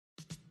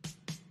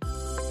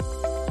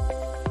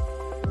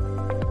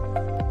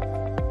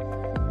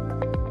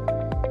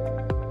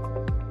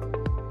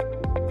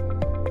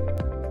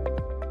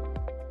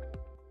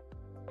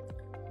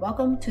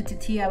Welcome to the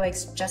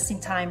TLX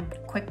Just-in-Time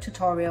Quick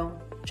Tutorial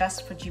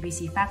just for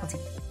GBC faculty.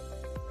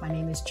 My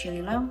name is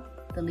Chilli Leung,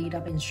 the lead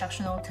of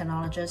Instructional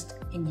Technologist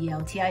in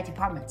eLTI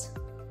department.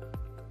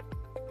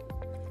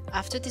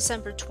 After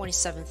December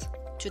 27,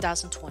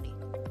 2020,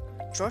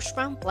 George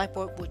Brown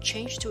Blackboard will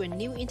change to a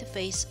new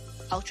interface,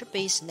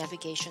 Ultra-Based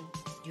Navigation,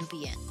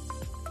 UBN.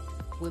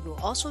 We will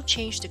also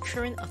change the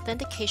current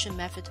authentication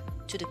method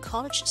to the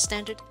college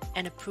standard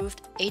and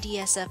approved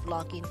ADSF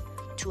login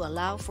to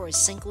allow for a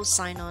single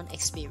sign-on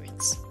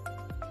experience.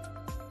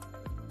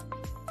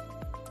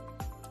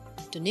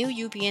 The new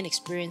UBN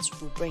experience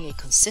will bring a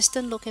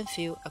consistent look and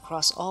feel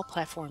across all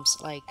platforms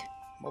like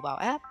mobile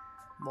app,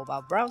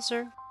 mobile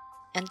browser,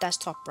 and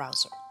desktop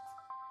browser.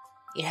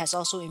 It has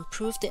also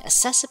improved the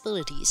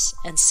accessibilities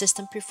and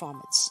system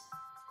performance.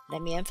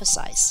 Let me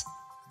emphasize,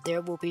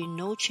 there will be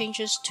no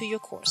changes to your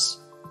course.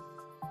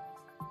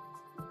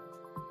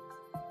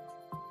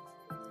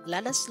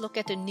 Let us look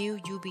at the new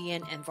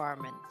UBN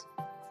environment.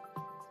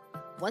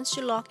 Once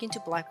you log into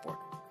Blackboard,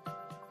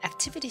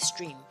 Activity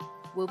Stream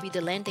will be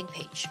the landing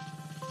page.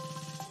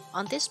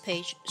 On this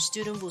page,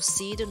 students will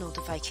see the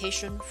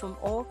notification from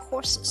all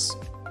courses.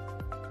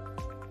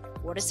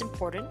 What is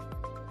important?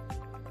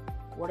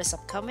 What is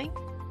upcoming?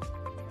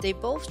 They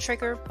both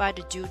trigger by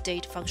the due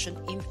date function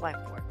in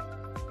Blackboard.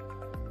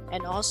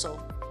 And also,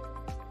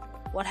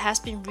 what has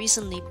been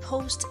recently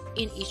posted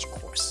in each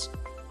course.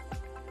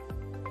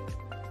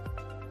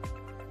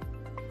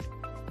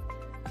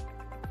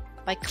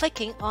 By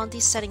clicking on the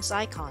settings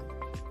icon,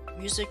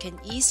 user can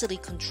easily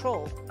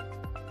control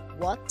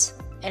what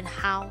and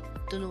how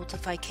the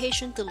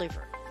notification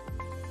deliver.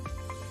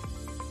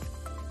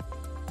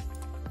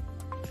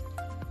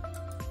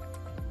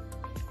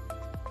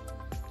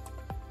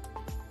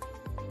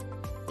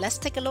 Let's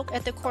take a look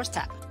at the Course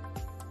tab.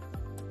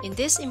 In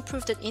this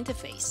improved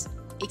interface,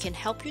 it can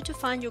help you to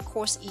find your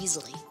course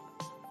easily.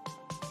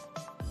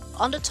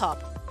 On the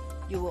top,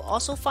 you will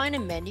also find a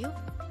menu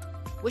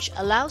which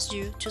allows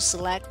you to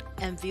select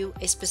and view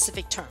a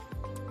specific term.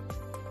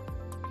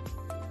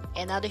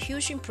 Another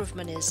huge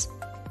improvement is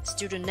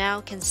students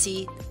now can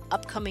see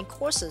upcoming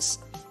courses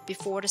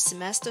before the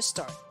semester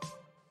starts.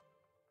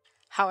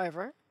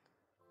 However,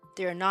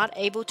 they are not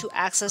able to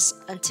access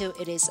until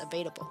it is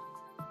available.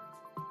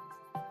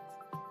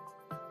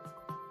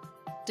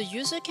 The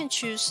user can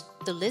choose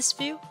the list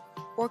view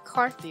or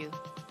card view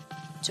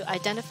to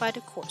identify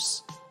the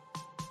course.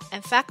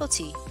 And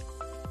faculty,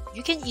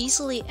 you can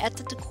easily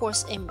edit the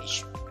course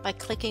image by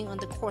clicking on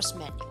the course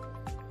menu.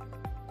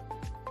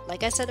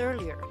 Like I said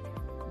earlier,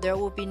 there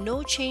will be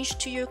no change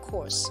to your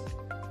course,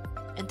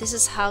 and this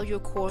is how your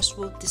course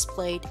will be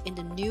displayed in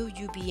the new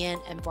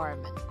UBN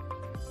environment.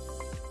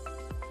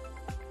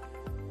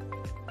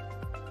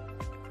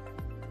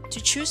 To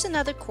choose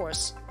another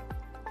course,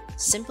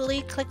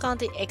 simply click on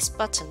the X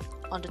button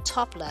on the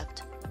top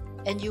left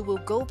and you will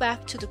go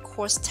back to the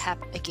Course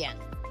tab again.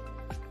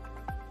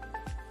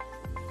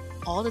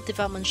 All the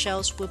development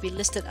shells will be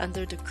listed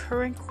under the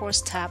current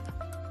Course tab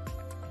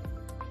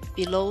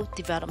below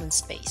Development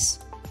Space.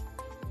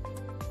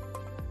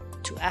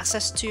 To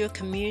access to your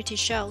community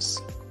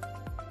shells,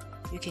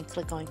 you can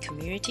click on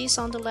Communities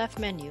on the left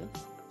menu.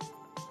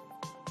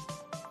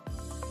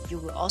 You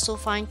will also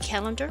find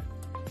Calendar,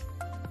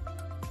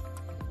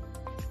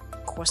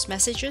 Course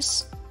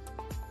Messages,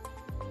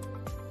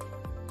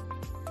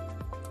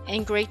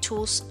 and Grade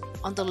Tools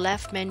on the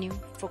left menu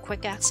for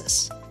quick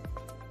access.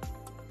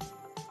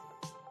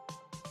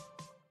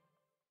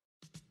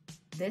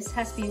 This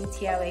has been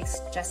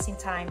TLX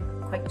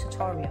Just-in-Time Quick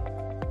Tutorial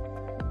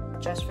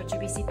just for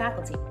GBC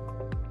faculty.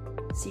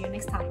 See you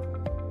next time.